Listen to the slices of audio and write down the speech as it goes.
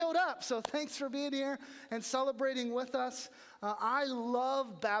up. So thanks for being here and celebrating with us. I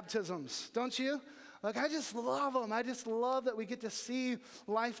love baptisms, don't you? Like, I just love them. I just love that we get to see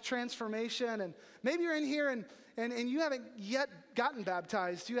life transformation. And maybe you're in here and you haven't yet gotten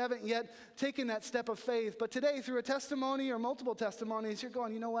baptized. You haven't yet taken that step of faith. But today, through a testimony or multiple testimonies, you're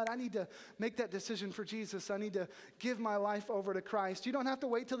going, you know what? I need to make that decision for Jesus. I need to give my life over to Christ. You don't have to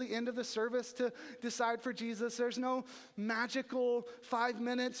wait till the end of the service to decide for Jesus. There's no magical 5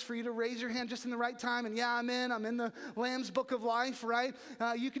 minutes for you to raise your hand just in the right time. And yeah, I'm in the Lamb's Book of Life, right?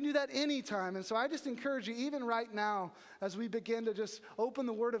 You can do that anytime. And so I just encourage you, even right now, as we begin to just open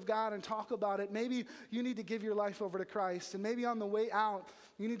the Word of God and talk about it, maybe you need to give your life over to Christ. And maybe on the way out,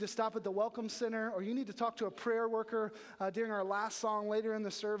 you need to stop at the Welcome Center, or you need to talk to a prayer worker during our last song later in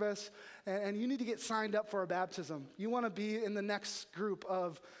the service, and you need to get signed up for a baptism. You want to be in the next group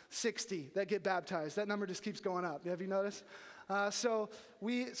of 60 that get baptized. That number just keeps going up. Have you noticed? So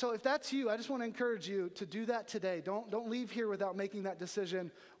if that's you, I just want to encourage you to do that today. Don't leave here without making that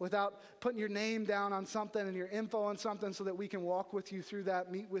decision, without putting your name down on something and your info on something, so that we can walk with you through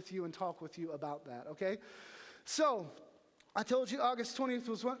that, meet with you, and talk with you about that, okay? So I told you August 20th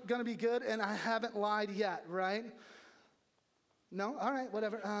was going to be good, and I haven't lied yet, right? No? All right,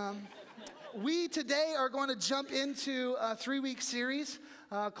 whatever. We today are going to jump into a 3-week series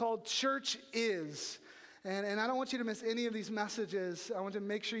called Church Is. And I don't want you to miss any of these messages. I want to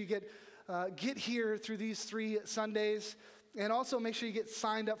make sure you get here through these 3 Sundays, and also make sure you get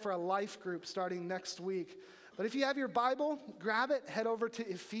signed up for a life group starting next week. But if you have your Bible, grab it, head over to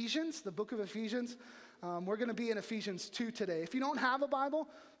Ephesians, the book of Ephesians. We're going to be in Ephesians 2 today. If you don't have a Bible,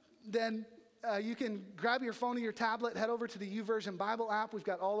 then you can grab your phone or your tablet, head over to the YouVersion Bible app. We've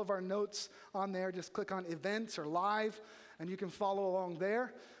got all of our notes on there. Just click on events or live, and you can follow along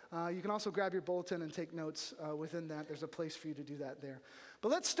there. You can also grab your bulletin and take notes within that. There's a place for you to do that there.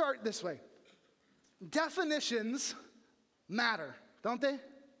 But let's start this way. Definitions matter, don't they?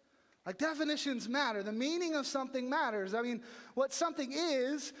 Like, definitions matter. The meaning of something matters. I mean, what something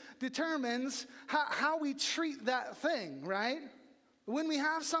is determines how we treat that thing, right? When we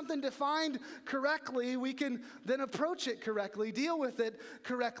have something defined correctly, we can then approach it correctly, deal with it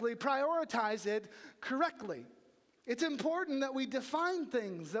correctly, prioritize it correctly. It's important that we define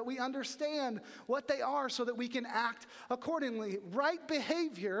things, that we understand what they are so that we can act accordingly. Right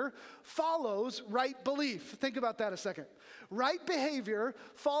behavior follows right belief. Think about that a second. Right behavior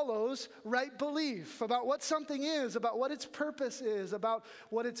follows right belief about what something is, about what its purpose is, about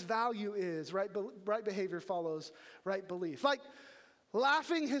what its value is. Right behavior follows right belief. Like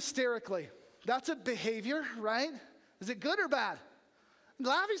laughing hysterically. That's a behavior, right? Is it good or bad?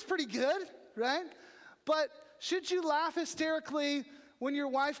 Laughing's pretty good, right? But should you laugh hysterically when your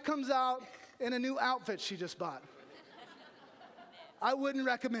wife comes out in a new outfit she just bought? I wouldn't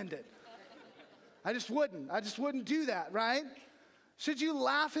recommend it. I just wouldn't do that, right? Should you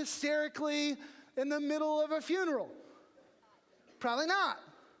laugh hysterically in the middle of a funeral? Probably not.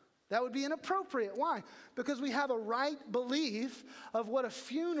 That would be inappropriate. Why? Because we have a right belief of what a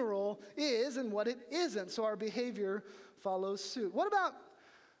funeral is and what it isn't, so our behavior follows suit. What about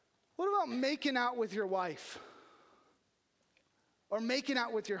making out with your wife? Or making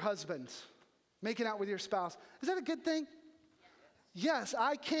out with your husband? Making out with your spouse? Is that a good thing? Yes,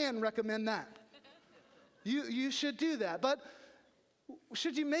 I can recommend that. You should do that. But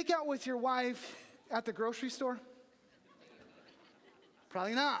should you make out with your wife at the grocery store?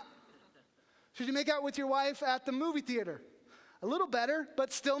 Probably not. Should you make out with your wife at the movie theater? A little better,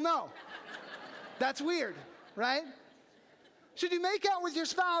 but still no. That's weird, right? Should you make out with your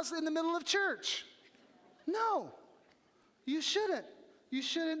spouse in the middle of church? No, you shouldn't. You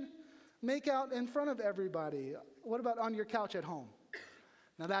shouldn't make out in front of everybody. What about on your couch at home?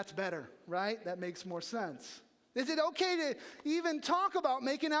 Now that's better, right? That makes more sense. Is it okay to even talk about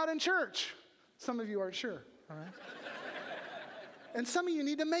making out in church? Some of you aren't sure, all right? And some of you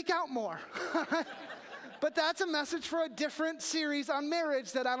need to make out more. But that's a message for a different series on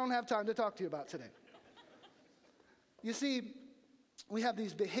marriage that I don't have time to talk to you about today. You see, we have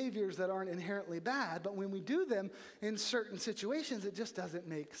these behaviors that aren't inherently bad, but when we do them in certain situations, it just doesn't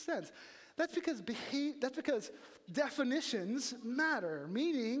make sense. That's because definitions matter.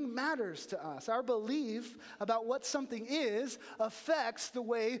 Meaning matters to us. Our belief about what something is affects the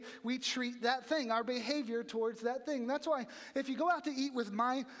way we treat that thing, our behavior towards that thing. That's why if you go out to eat with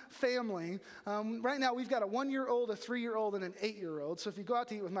my family, right now we've got a 1-year-old, a 3-year-old, and an 8-year-old. So if you go out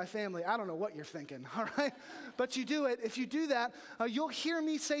to eat with my family, I don't know what you're thinking, all right? But you do it. If you do that, you'll hear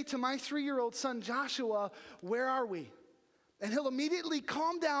me say to my 3-year-old son, Joshua, "Where are we?" And he'll immediately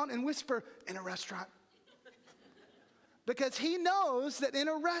calm down and whisper, "In a restaurant." Because he knows that in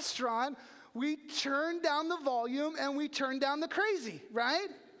a restaurant, we turn down the volume and we turn down the crazy, right?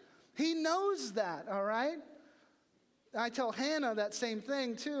 He knows that, all right? I tell Hannah that same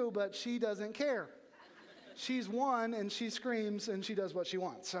thing too, but she doesn't care. She's one and she screams and she does what she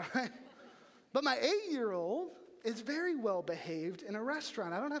wants, all right? But my 8-year-old is very well behaved in a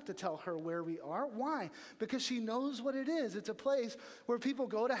restaurant. I don't have to tell her where we are. Why? Because she knows what it is. It's a place where people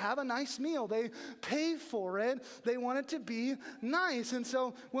go to have a nice meal. They pay for it. They want it to be nice. And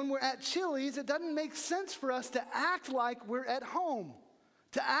so when we're at Chili's, it doesn't make sense for us to act like we're at home,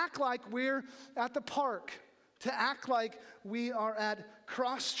 to act like we're at the park, to act like we are at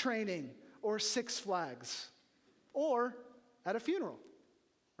cross training or Six Flags or at a funeral,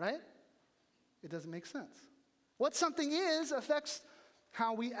 right? It doesn't make sense. What something is affects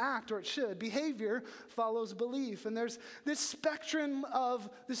how we act, or it should. Behavior follows belief, and there's this spectrum of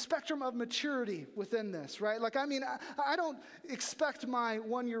maturity within this, right? Like, I don't expect my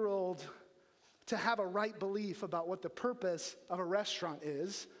 1-year-old to have a right belief about what the purpose of a restaurant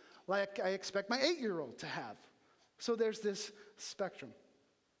is, like I expect my 8-year-old to have. So there's this spectrum.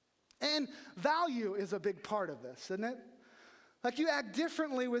 And value is a big part of this, isn't it? Like, you act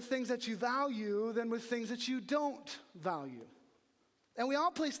differently with things that you value than with things that you don't value. And we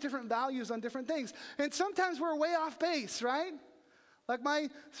all place different values on different things. And sometimes we're way off base, right? Like my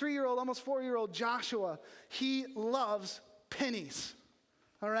 3-year-old, almost 4-year-old Joshua, he loves pennies.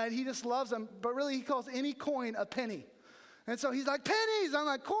 All right? He just loves them. But really, he calls any coin a penny. And so he's like, pennies. I'm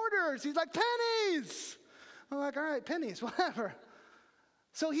like, quarters. He's like, pennies. I'm like, all right, pennies, whatever.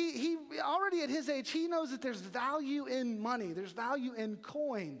 So he already at his age, he knows that there's value in money. There's value in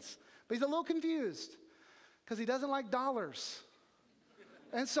coins. But he's a little confused because he doesn't like dollars.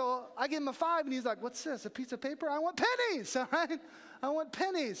 And so I give him a 5 and he's like, what's this, a piece of paper? I want pennies, all right? I want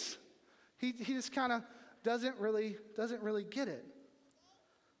pennies. He just kind of doesn't really get it.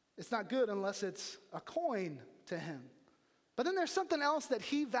 It's not good unless it's a coin to him. But then there's something else that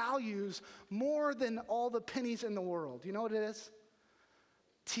he values more than all the pennies in the world. You know what it is?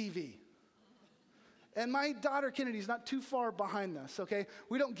 TV. And my daughter Kennedy's not too far behind this, okay?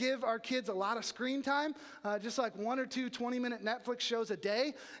 We don't give our kids a lot of screen time, just like 1 or 2 20-minute Netflix shows a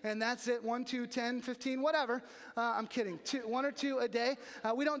day, and that's it, 1, 2, 10, 15, whatever. I'm kidding, 1 or 2 a day.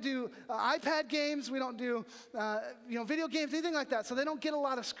 We don't do iPad games, we don't do video games, anything like that, so they don't get a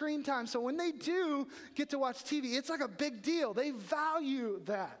lot of screen time. So when they do get to watch TV, it's like a big deal. They value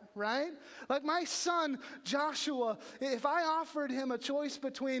that, right? Like my son, Joshua, if I offered him a choice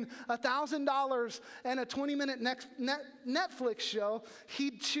between $1,000 and a 20-minute Netflix show,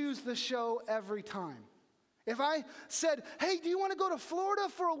 he'd choose the show every time. If I said, hey, do you want to go to Florida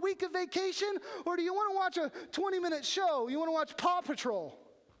for a week of vacation, or do you want to watch a 20-minute show? You want to watch Paw Patrol?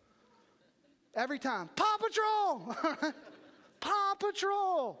 Every time. Paw Patrol! Paw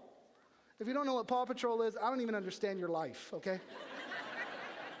Patrol! If you don't know what Paw Patrol is, I don't even understand your life, okay?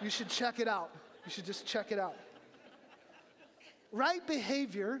 You should check it out. You should just check it out. Right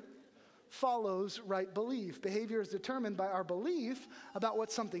behavior follows right belief. Behavior is determined by our belief about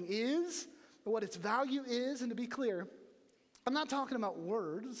what something is, what its value is, and to be clear, I'm not talking about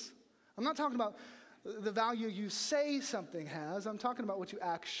words. I'm not talking about the value you say something has. I'm talking about what you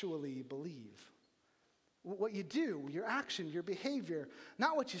actually believe. What you do, your action, your behavior,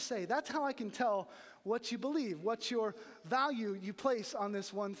 not what you say. That's how I can tell what you believe, what your value you place on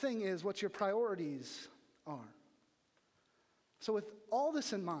this one thing is, what your priorities are. So with all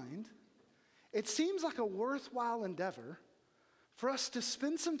this in mind, it seems like a worthwhile endeavor for us to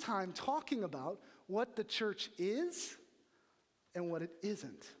spend some time talking about what the church is and what it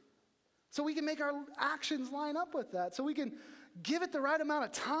isn't. So we can make our actions line up with that. So we can give it the right amount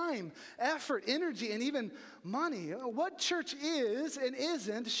of time, effort, energy, and even money. What church is and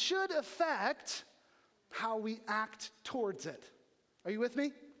isn't should affect how we act towards it. Are you with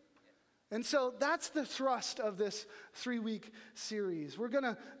me? And so that's the thrust of this 3-week series. We're going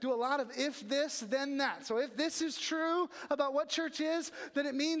to do a lot of if this, then that. So if this is true about what church is, then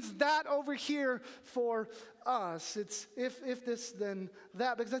it means that over here for us. It's if this, then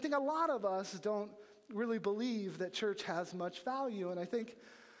that. Because I think a lot of us don't really believe that church has much value. And I think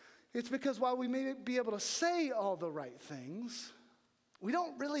it's because while we may be able to say all the right things, we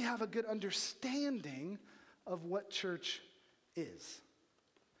don't really have a good understanding of what church is.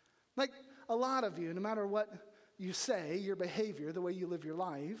 Like a lot of you, no matter what you say, your behavior, the way you live your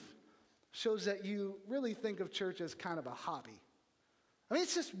life, shows that you really think of church as kind of a hobby. I mean,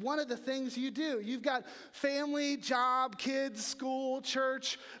 it's just one of the things you do. You've got family, job, kids, school,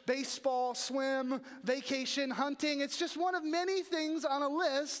 church, baseball, swim, vacation, hunting. It's just one of many things on a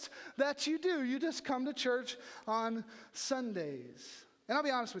list that you do. You just come to church on Sundays. And I'll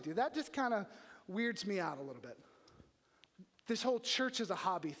be honest with you, that just kind of weirds me out a little bit. This whole church is a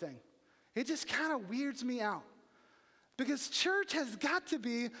hobby thing. It just kind of weirds me out. Because church has got to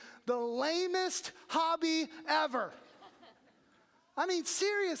be the lamest hobby ever. I mean,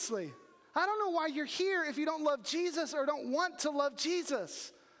 seriously. I don't know why you're here if you don't love Jesus or don't want to love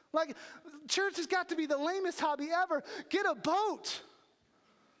Jesus. Like, church has got to be the lamest hobby ever. Get a boat.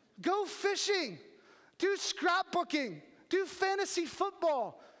 Go fishing. Do scrapbooking. Do fantasy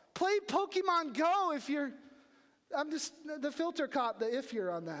football. Play Pokemon Go if you're... the filter caught the if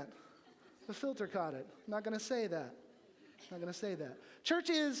you're on that. The filter caught it. I'm not going to say that. I'm not going to say that. Church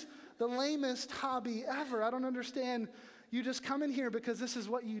is the lamest hobby ever. I don't understand. You just come in here because this is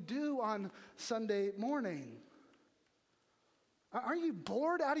what you do on Sunday morning. Are you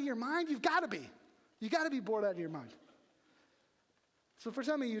bored out of your mind? You've got to be. You've got to be bored out of your mind. So for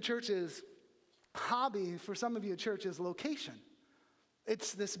some of you, church is hobby. For some of you, church is location.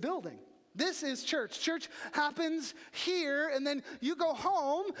 It's this building. This is church. Church happens here, and then you go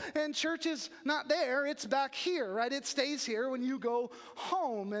home, and church is not there. It's back here, right? It stays here when you go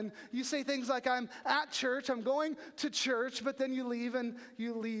home. And you say things like, I'm at church, I'm going to church, but then you leave, and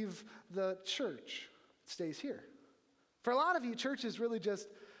you leave the church. It stays here. For a lot of you, church is really just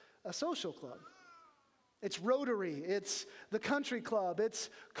a social club. It's Rotary, it's the country club,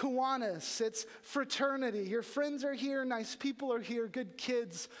 it's Kiwanis, it's fraternity. Your friends are here, nice people are here, good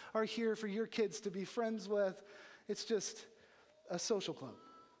kids are here for your kids to be friends with. It's just a social club.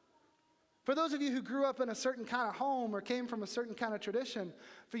 For those of you who grew up in a certain kind of home or came from a certain kind of tradition,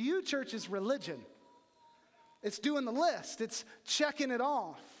 for you, church is religion. It's doing the list, it's checking it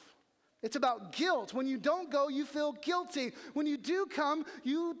off. It's about guilt. When you don't go, you feel guilty. When you do come,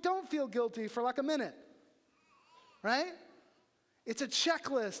 you don't feel guilty for like a minute. Right? It's a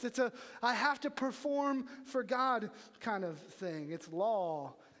checklist. It's a I have to perform for God kind of thing. It's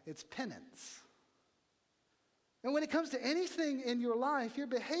law. It's penance. And when it comes to anything in your life, your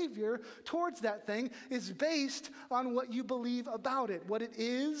behavior towards that thing is based on what you believe about it, what it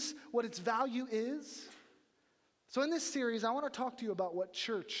is, what its value is. So in this series, I want to talk to you about what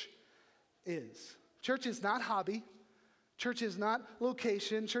church is. Church is not hobby. Church is not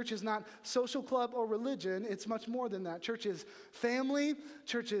location. Church is not social club or religion. It's much more than that. Church is family.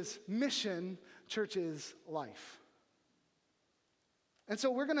 Church is mission. Church is life. And so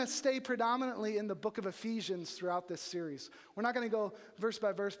we're going to stay predominantly in the book of Ephesians throughout this series. We're not going to go verse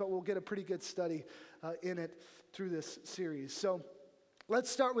by verse, but we'll get a pretty good study in it through this series. So let's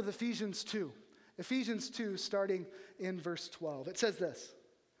start with Ephesians 2. Ephesians 2, starting in verse 12. It says this.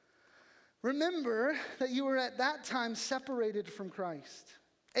 Remember that you were at that time separated from Christ,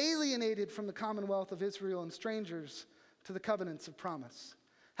 alienated from the commonwealth of Israel and strangers to the covenants of promise,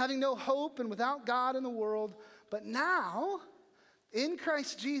 having no hope and without God in the world. But now, in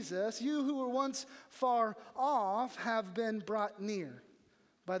Christ Jesus, you who were once far off have been brought near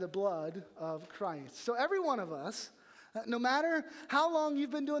by the blood of Christ. So every one of us, no matter how long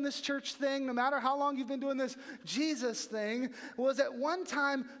you've been doing this church thing, no matter how long you've been doing this Jesus thing, was at one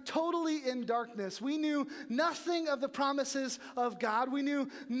time totally in darkness. We knew nothing of the promises of God. We knew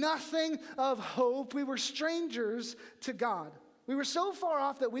nothing of hope. We were strangers to God. We were so far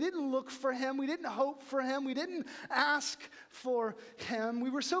off that we didn't look for him. We didn't hope for him. We didn't ask for him. We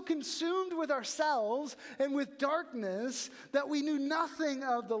were so consumed with ourselves and with darkness that we knew nothing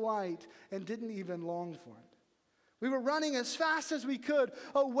of the light and didn't even long for it. We were running as fast as we could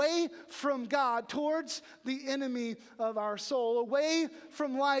away from God towards the enemy of our soul, away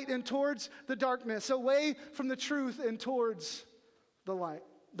from light and towards the darkness, away from the truth and towards the lie.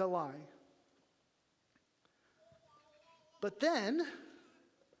 But then,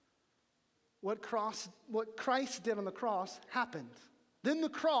 what Christ did on the cross happened. Then the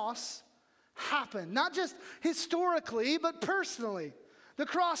cross happened, not just historically, but personally. The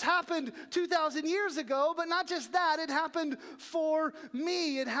cross happened 2,000 years ago, but not just that, it happened for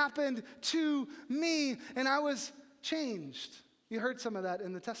me. It happened to me, and I was changed. You heard some of that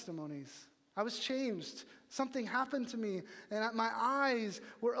in the testimonies. I was changed. Something happened to me, and my eyes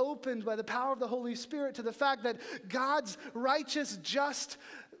were opened by the power of the Holy Spirit to the fact that God's righteous, just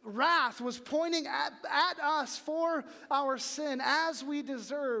wrath was pointing at us for our sin as we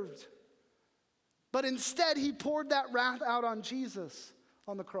deserved. But instead, he poured that wrath out on Jesus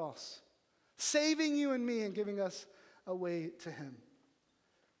on the cross, saving you and me and giving us a way to him.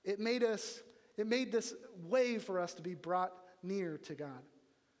 It made this way for us to be brought near to God.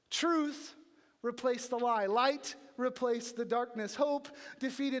 Truth replaced the lie. Light replaced the darkness. Hope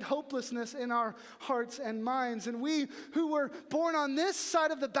defeated hopelessness in our hearts and minds. And we who were born on this side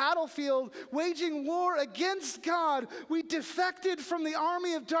of the battlefield, waging war against God, we defected from the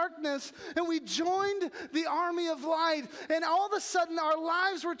army of darkness and we joined the army of light. And all of a sudden our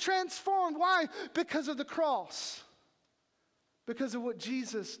lives were transformed. Why? Because of the cross. Because of what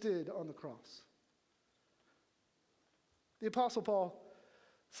Jesus did on the cross. The Apostle Paul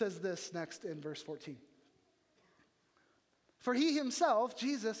says this next in verse 14. For he himself,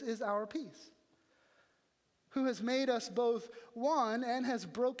 Jesus, is our peace, who has made us both one and has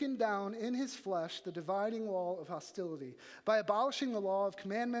broken down in his flesh the dividing wall of hostility by abolishing the law of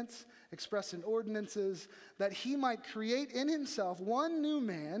commandments expressed in ordinances, that he might create in himself one new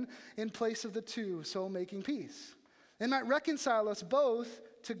man in place of the two, so making peace, and might reconcile us both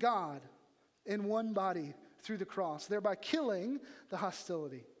to God in one body through the cross, thereby killing the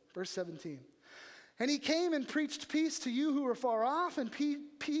hostility. Verse 17. And he came and preached peace to you who are far off and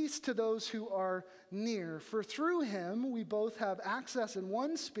peace to those who are near. For through him we both have access in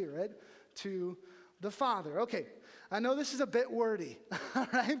one spirit to the Father. Okay, I know this is a bit wordy, all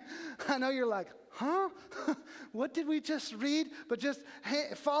right? I know you're like, huh? What did we just read? But just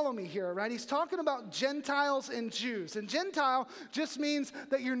follow me here, right? He's talking about Gentiles and Jews. And Gentile just means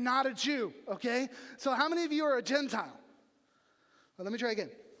that you're not a Jew, okay? So how many of you are a Gentile? Well, let me try again.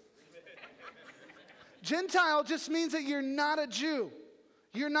 Gentile just means that you're not a Jew.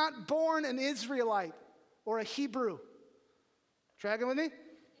 You're not born an Israelite or a Hebrew. Tracking with me?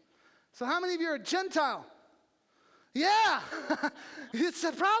 So how many of you are a Gentile? Yeah, it's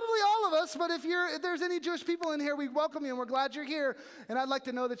probably all of us, but if there's any Jewish people in here, we welcome you and we're glad you're here, and I'd like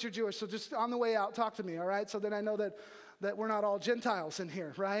to know that you're Jewish, so just on the way out, talk to me, all right? So then I know that we're not all Gentiles in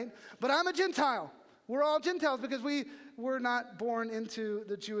here, right? But I'm a Gentile. We're all Gentiles because we were not born into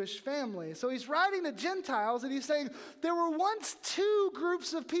the Jewish family. So he's writing to Gentiles and he's saying there were once two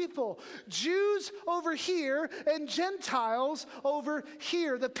groups of people, Jews over here and Gentiles over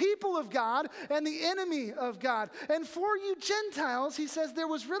here, the people of God and the enemy of God. And for you Gentiles, he says there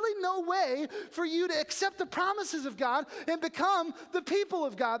was really no way for you to accept the promises of God and become the people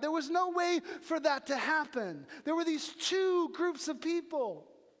of God. There was no way for that to happen. There were these two groups of people.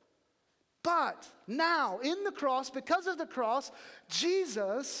 But now, in the cross, because of the cross,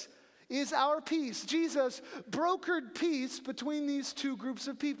 Jesus is our peace. Jesus brokered peace between these two groups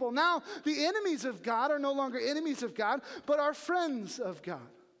of people. Now, the enemies of God are no longer enemies of God, but are friends of God.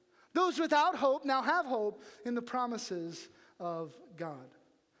 Those without hope now have hope in the promises of God.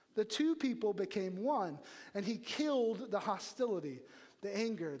 The two people became one, and he killed the hostility, the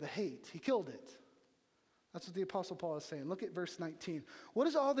anger, the hate. He killed it. That's what the Apostle Paul is saying. Look at verse 19. What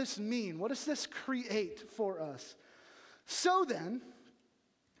does all this mean? What does this create for us? So then,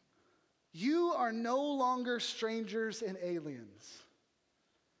 you are no longer strangers and aliens,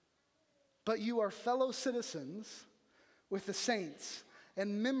 but you are fellow citizens with the saints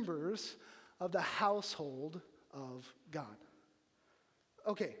and members of the household of God.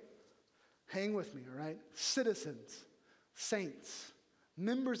 Okay, hang with me, all right? Citizens, saints,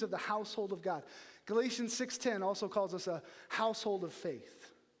 members of the household of God. Galatians 6:10 also calls us a household of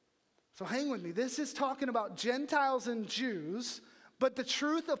faith. So hang with me. This is talking about Gentiles and Jews, but the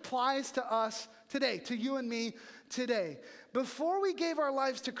truth applies to us today, to you and me today. Before we gave our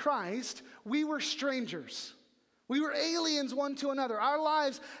lives to Christ, we were strangers. We were aliens one to another. Our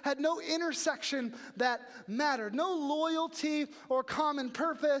lives had no intersection that mattered, no loyalty or common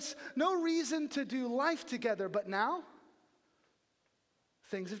purpose, no reason to do life together. But now,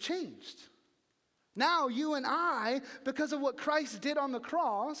 things have changed. Now you and I, because of what Christ did on the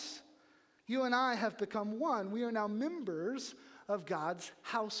cross, you and I have become one. We are now members of God's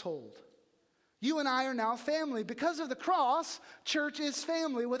household. You and I are now family. Because of the cross, church is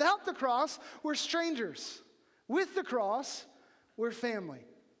family. Without the cross, we're strangers. With the cross, we're family.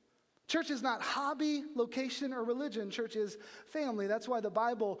 Church is not hobby, location, or religion. Church is family. That's why the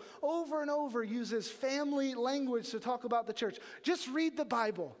Bible over and over uses family language to talk about the church. Just read the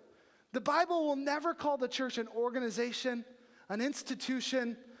Bible. The Bible will never call the church an organization, an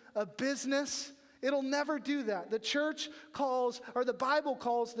institution, a business. It'll never do that. The Bible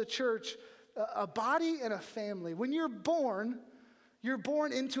calls the church a body and a family. When you're born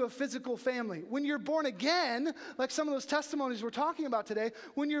into a physical family. When you're born again, like some of those testimonies we're talking about today,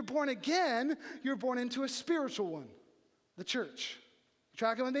 when you're born again, you're born into a spiritual one, the church. You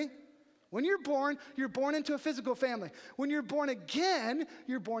tracking with me? When you're born into a physical family. When you're born again,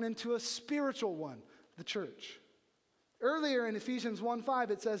 you're born into a spiritual one, the church. Earlier in Ephesians 1:5,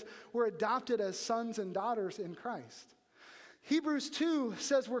 it says we're adopted as sons and daughters in Christ. Hebrews 2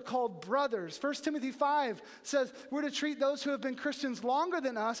 says we're called brothers. 1 Timothy 5 says we're to treat those who have been Christians longer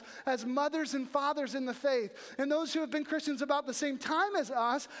than us as mothers and fathers in the faith, and those who have been Christians about the same time as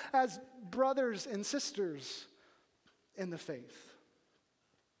us as brothers and sisters in the faith.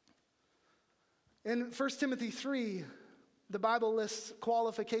 In 1 Timothy 3, the Bible lists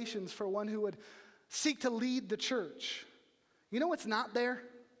qualifications for one who would seek to lead the church. You know what's not there?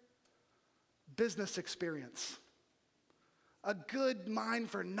 Business experience. A good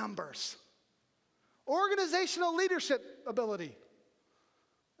mind for numbers. Organizational leadership ability.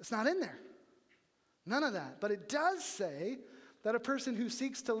 It's not in there. None of that. But it does say that a person who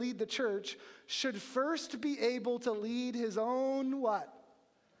seeks to lead the church should first be able to lead his own what?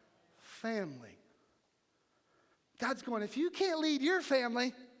 Family. God's going, if you can't lead your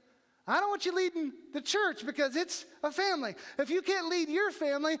family, I don't want you leading the church because it's a family. If you can't lead your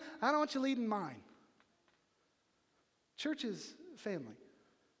family, I don't want you leading mine. Church is family.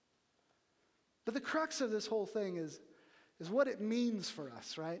 But the crux of this whole thing is what it means for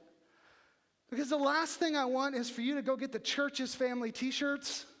us, right? Because the last thing I want is for you to go get the church's family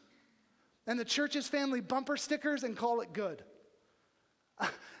t-shirts and the church's family bumper stickers and call it good.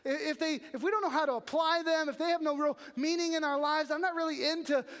 If we don't know how to apply them, if they have no real meaning in our lives, I'm not really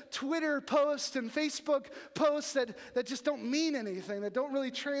into Twitter posts and Facebook posts that just don't mean anything, that don't really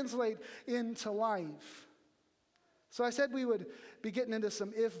translate into life. So I said we would be getting into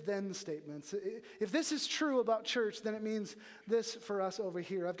some if-then statements. If this is true about church, then it means this for us over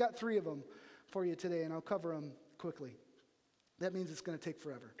here. I've got 3 of them for you today, and I'll cover them quickly. That means it's going to take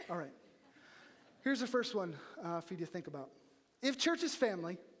forever. All right. Here's the first one for you to think about. If church is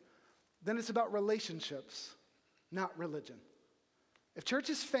family, then it's about relationships, not religion. If church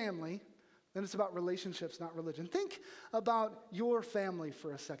is family, then it's about relationships, not religion. Think about your family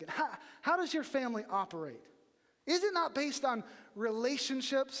for a second. How does your family operate? Is it not based on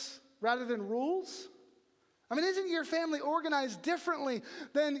relationships rather than rules? I mean, isn't your family organized differently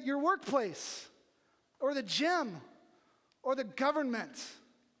than your workplace or the gym or the government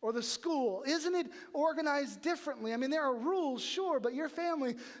or the school? Isn't it organized differently? I mean, there are rules, sure, but your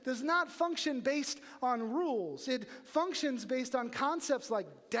family does not function based on rules. It functions based on concepts like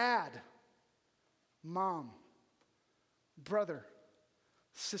dad, mom, brother,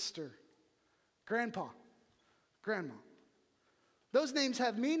 sister, grandpa, grandma. Those names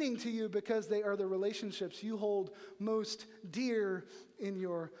have meaning to you because they are the relationships you hold most dear in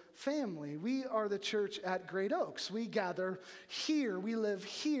your family. We are the church at Great Oaks. We gather here. We live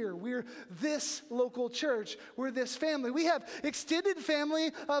here. We're this local church. We're this family. We have extended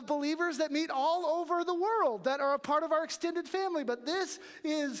family of believers that meet all over the world that are a part of our extended family, but this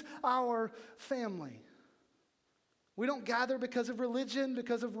is our family. We don't gather because of religion,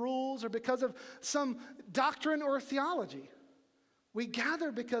 because of rules, or because of some doctrine or theology. We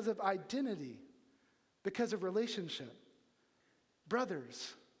gather because of identity, because of relationship.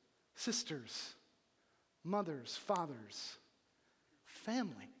 Brothers, sisters, mothers, fathers,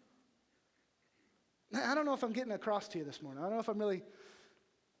 family. I don't know if I'm getting across to you this morning. I don't know if I'm really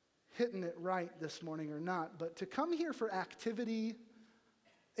hitting it right this morning or not, but to come here for activity,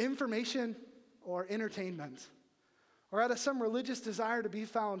 information, or entertainment, or out of some religious desire to be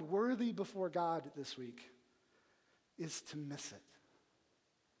found worthy before God this week, is to miss it.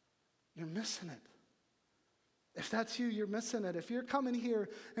 You're missing it. If that's you, you're missing it. If you're coming here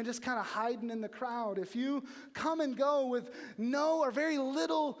and just kind of hiding in the crowd, if you come and go with no or very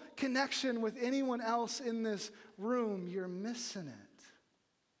little connection with anyone else in this room, you're missing it.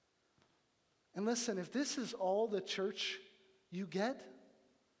 And listen, if this is all the church you get,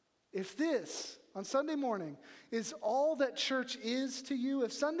 if this on Sunday morning is all that church is to you,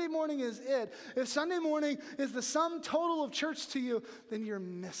 if Sunday morning is it, if Sunday morning is the sum total of church to you, then you're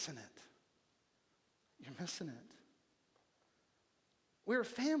missing it. You're missing it. We're a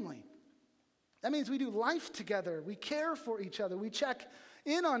family. That means we do life together. We care for each other. We check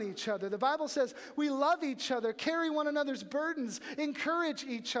in on each other. The Bible says we love each other, carry one another's burdens, encourage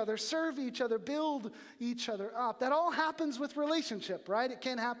each other, serve each other, build each other up. That all happens with relationship, right? It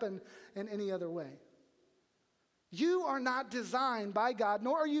can't happen in any other way. You are not designed by God,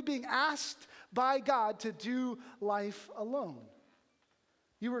 nor are you being asked by God to do life alone.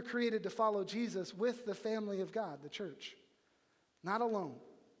 You were created to follow Jesus with the family of God, the church, not alone.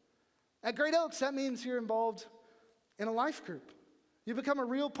 At Great Oaks, that means you're involved in a life group. You become a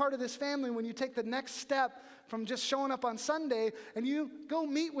real part of this family when you take the next step from just showing up on Sunday and you go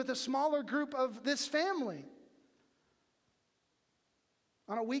meet with a smaller group of this family.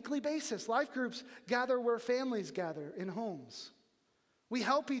 On a weekly basis, life groups gather where families gather in homes. We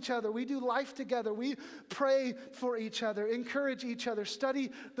help each other. We do life together. We pray for each other, encourage each other,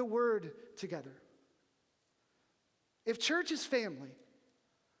 study the word together. If church is family,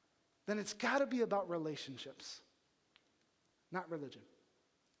 then it's got to be about relationships, not religion.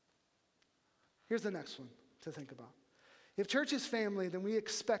 Here's the next one to think about. If church is family, then we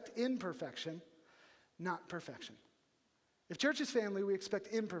expect imperfection, not perfection. If church is family, we expect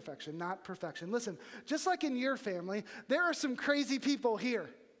imperfection, not perfection. Listen, just like in your family, there are some crazy people here.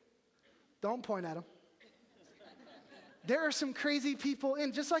 Don't point at them. There are some crazy people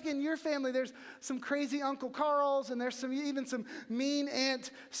just like in your family, there's some crazy Uncle Carls, and there's even some mean Aunt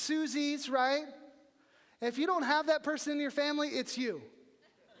Susies, right? If you don't have that person in your family, it's you.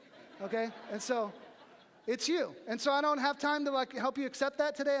 Okay? And so it's you. And so I don't have time to help you accept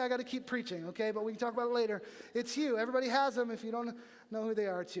that today. I got to keep preaching, okay? But we can talk about it later. It's you. Everybody has them. If you don't know who they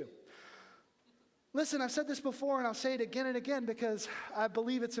are, it's you. Listen, I've said this before, and I'll say it again and again because I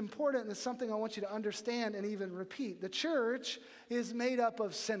believe it's important, and it's something I want you to understand and even repeat. The church is made up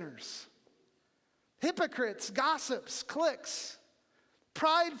of sinners, hypocrites, gossips, cliques,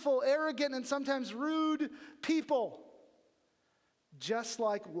 prideful, arrogant, and sometimes rude people, just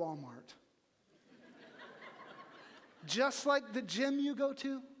like Walmart. Just like the gym you go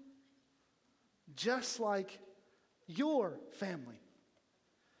to, just like your family,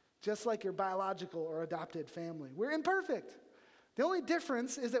 just like your biological or adopted family. We're imperfect. The only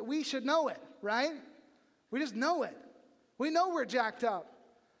difference is that we should know it, right? We just know it. We know we're jacked up.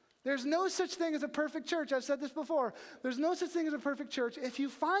 There's no such thing as a perfect church. I've said this before. There's no such thing as a perfect church. If you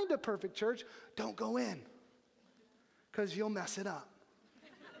find a perfect church, don't go in because you'll mess it up.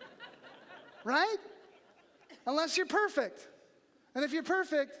 Right? Unless you're perfect. And if you're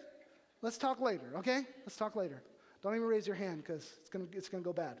perfect, let's talk later, okay? Let's talk later. Don't even raise your hand because it's gonna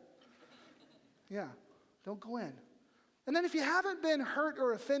go bad. Yeah, don't go in. And then if you haven't been hurt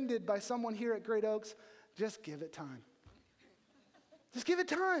or offended by someone here at Great Oaks, just give it time. Just give it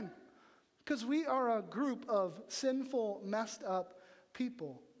time. Because we are a group of sinful, messed up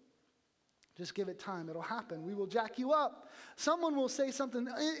people. Just give it time. It'll happen. We will jack you up. Someone will say something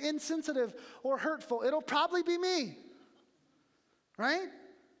insensitive or hurtful. It'll probably be me. Right?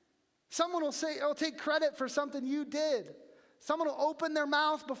 Someone will take credit for something you did. Someone will open their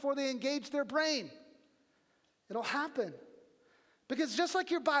mouth before they engage their brain. It'll happen. Because just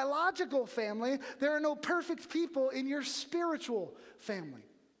like your biological family, there are no perfect people in your spiritual family.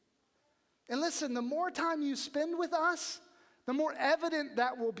 And listen, the more time you spend with us, the more evident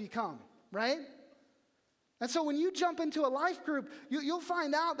that will become. Right? And so when you jump into a life group, you'll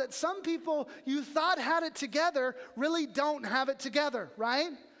find out that some people you thought had it together really don't have it together, right?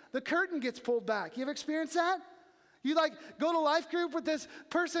 The curtain gets pulled back. You ever experienced that? You go to life group with this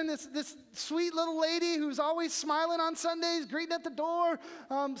person, this sweet little lady who's always smiling on Sundays, greeting at the door,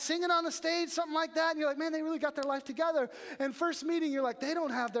 singing on the stage, something like that. And you're like, man, they really got their life together. And first meeting, you're like, they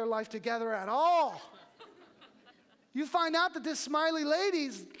don't have their life together at all. You find out that this smiley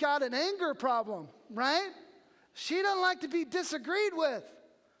lady's got an anger problem, right? She doesn't like to be disagreed with.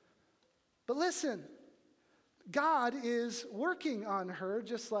 But listen, God is working on her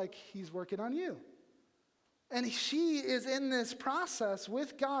just like he's working on you. And she is in this process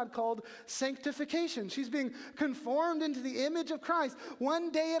with God called sanctification. She's being conformed into the image of Christ one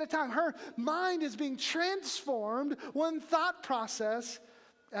day at a time. Her mind is being transformed one thought process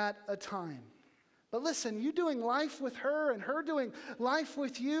at a time. But listen, you doing life with her and her doing life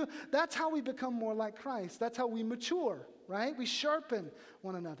with you, that's how we become more like Christ. That's how we mature, right? We sharpen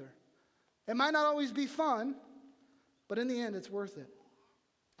one another. It might not always be fun, but in the end, it's worth it.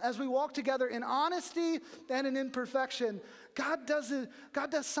 As we walk together in honesty and in imperfection, God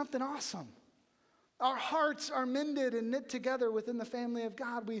does something awesome. Our hearts are mended and knit together within the family of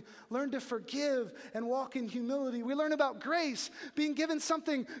God. We learn to forgive and walk in humility. We learn about grace, being given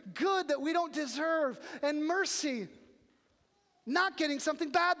something good that we don't deserve, and mercy, not getting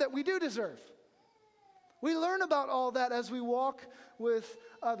something bad that we do deserve. We learn about all that as we walk with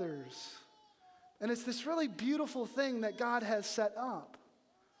others. And it's this really beautiful thing that God has set up.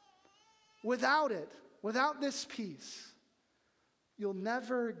 Without it, without this peace, you'll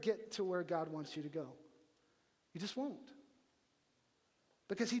never get to where God wants you to go. You just won't.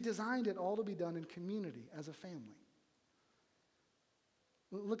 Because he designed it all to be done in community as a family.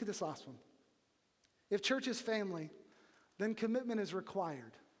 Look at this last one. If church is family, then commitment is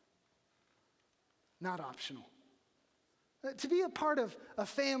required, not optional. To be a part of a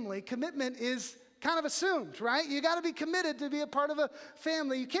family, commitment is kind of assumed, right? You got to be committed to be a part of a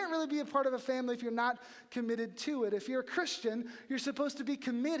family. You can't really be a part of a family if you're not committed to it. If you're a Christian, you're supposed to be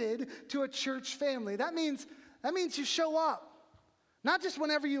committed to a church family. That means you show up. Not just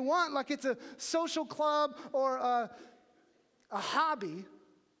whenever you want, like it's a social club or a hobby.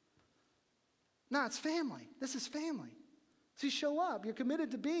 No, it's family. This is family. So you show up. You're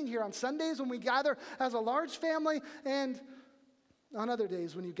committed to being here on Sundays when we gather as a large family and on other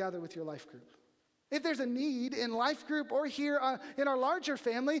days when you gather with your life group. If there's a need in life group or here in our larger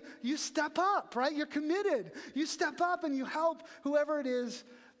family, you step up, right? You're committed. You step up and you help whoever it is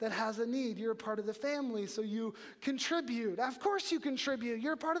that has a need. You're a part of the family, so you contribute. Of course you contribute.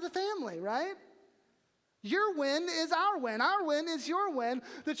 You're a part of the family, right? Your win is our win. Our win is your win.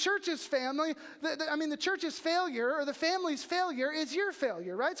 The church's family, the church's failure or the family's failure is your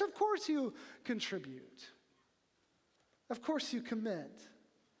failure, right? So of course you contribute. Of course you commit.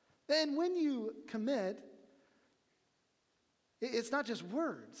 And when you commit, it's not just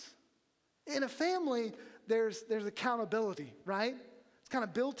words. In a family, there's accountability, right? It's kind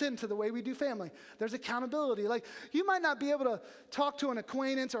of built into the way we do family. There's accountability. Like, you might not be able to talk to an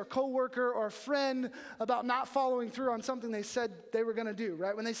acquaintance or a coworker or a friend about not following through on something they said they were going to do,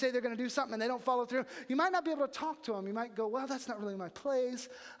 right? When they say they're going to do something and they don't follow through, you might not be able to talk to them. You might go, well, that's not really my place.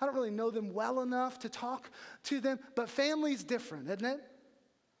 I don't really know them well enough to talk to them. But family's different, isn't it?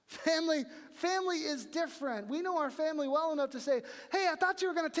 Family is different. We know our family well enough to say, hey, I thought you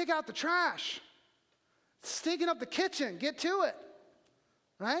were going to take out the trash. It's stinking up the kitchen. Get to it.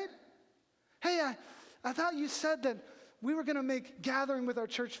 Right? Hey, I thought you said that we were going to make gathering with our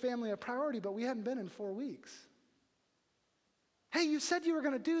church family a priority, but we hadn't been in 4 weeks. Hey, you said you were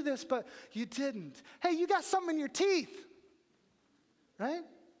going to do this, but you didn't. Hey, you got something in your teeth. Right?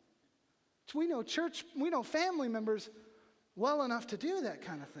 We know family members well enough to do that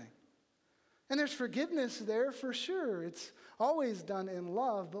kind of thing. And there's forgiveness there for sure. It's always done in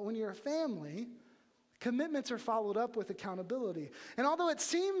love, but when you're a family, commitments are followed up with accountability. And although it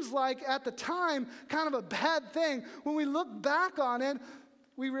seems like at the time kind of a bad thing, when we look back on it,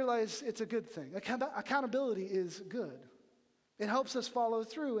 we realize it's a good thing. Accountability is good. It helps us follow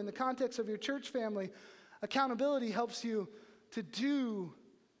through. In the context of your church family, accountability helps you to do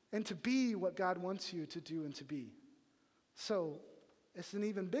and to be what God wants you to do and to be. So it's an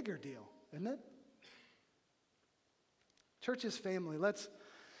even bigger deal, isn't it? Church is family. Let's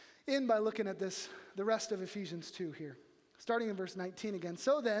end by looking at the rest of Ephesians 2 here. Starting in verse 19 again.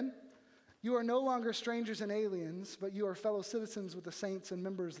 So then, you are no longer strangers and aliens, but you are fellow citizens with the saints and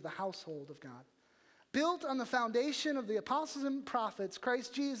members of the household of God. Built on the foundation of the apostles and prophets,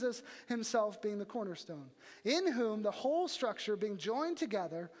 Christ Jesus himself being the cornerstone, in whom the whole structure being joined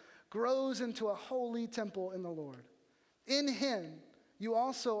together grows into a holy temple in the Lord. In him, you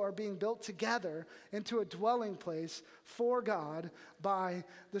also are being built together into a dwelling place for God by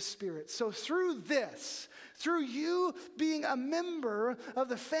the Spirit. So through this, through you being a member of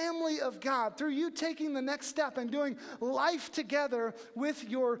the family of God, through you taking the next step and doing life together with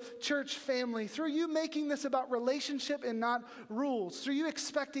your church family, through you making this about relationship and not rules, through you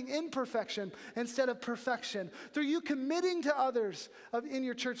expecting imperfection instead of perfection, through you committing to others in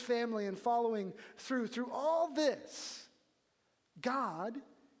your church family and following through all this, God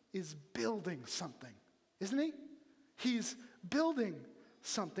is building something, isn't he? He's building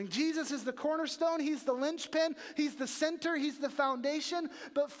something. Jesus is the cornerstone. He's the linchpin. He's the center. He's the foundation.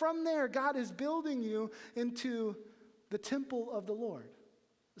 But from there, God is building you into the temple of the Lord.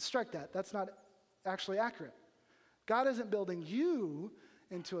 Strike that. That's not actually accurate. God isn't building you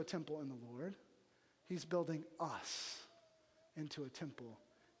into a temple in the Lord. He's building us into a temple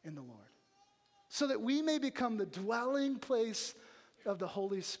in the Lord, so that we may become the dwelling place of the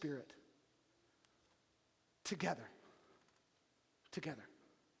Holy Spirit together.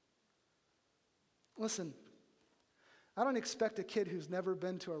 Listen, I don't expect a kid who's never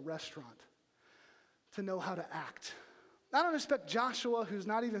been to a restaurant to know how to act. I don't expect Joshua, who's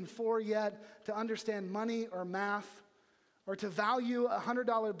not even 4 yet, to understand money or math or to value a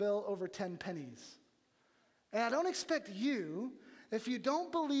 $100 bill over 10 pennies. And I don't expect you, if you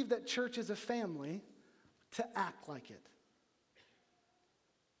don't believe that church is a family, to act like it.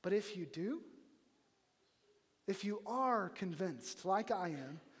 But if you do, if you are convinced, like I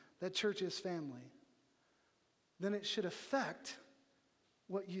am, that church is family, then it should affect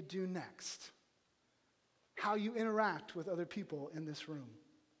what you do next, how you interact with other people in this room,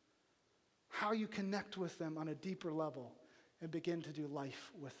 how you connect with them on a deeper level and begin to do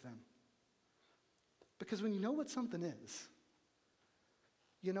life with them. Because when you know what something is,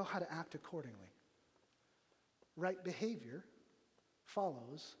 you know how to act accordingly. Right behavior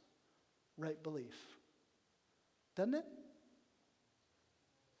follows right belief. Doesn't it?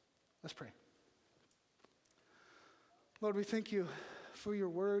 Let's pray. Lord, we thank you for your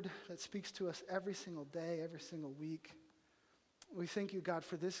word that speaks to us every single day, every single week. We thank you, God,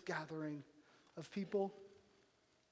 for this gathering of people